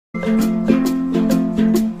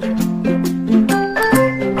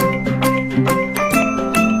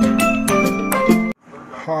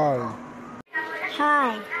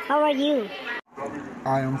you?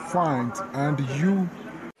 I am fine. And you?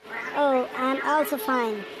 Oh, I'm also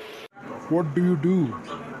fine. What do you do?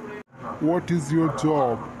 What is your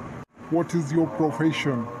job? What is your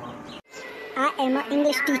profession? I am an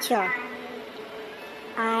English teacher.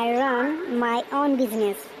 I run my own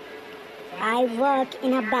business. I work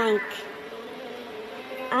in a bank.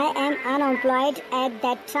 I am unemployed at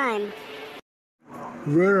that time.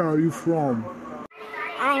 Where are you from?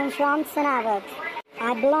 I am from Sanawat.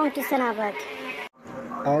 I belong to Sanawat.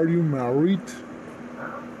 Are you married?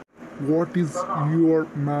 What is your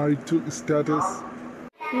marital status?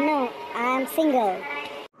 No, I am single.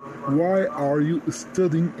 Why are you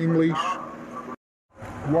studying English?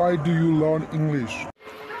 Why do you learn English?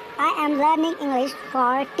 I am learning English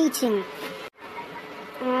for teaching.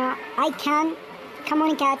 I can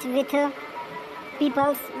communicate with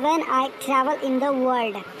people when I travel in the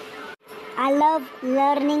world. I love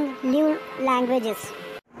learning new languages.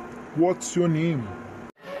 What's your name?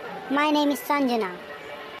 My name is Sanjana.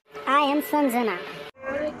 I am Sanjana.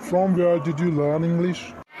 From where did you learn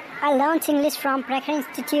English? I learned English from Prakhar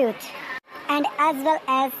Institute. And as well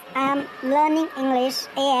as I am learning English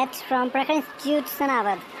 8 from Prakhar Institute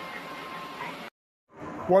Sanawat.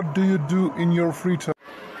 What do you do in your free time?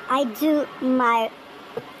 I do my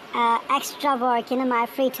extra work in my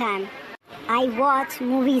free time. I watch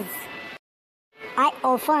movies. I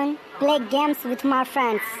often play games with my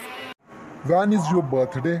friends. When is your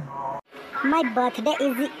birthday? My birthday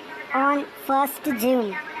is on 1st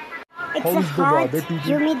June. It's How a is the hot, weather today?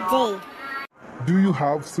 humid day. Do you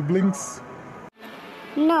have siblings?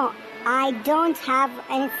 No, I don't have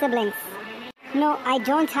any siblings. No, I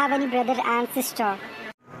don't have any brother and sister.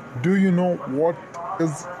 Do you know what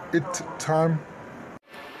is it time?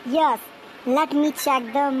 Yes, let me check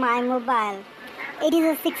my mobile. It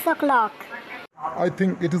is 6 o'clock. I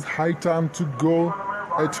think it is high time to go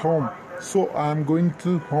at home. So I am going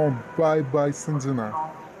to home. Bye bye, Sanjana.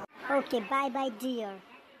 Okay, bye bye dear.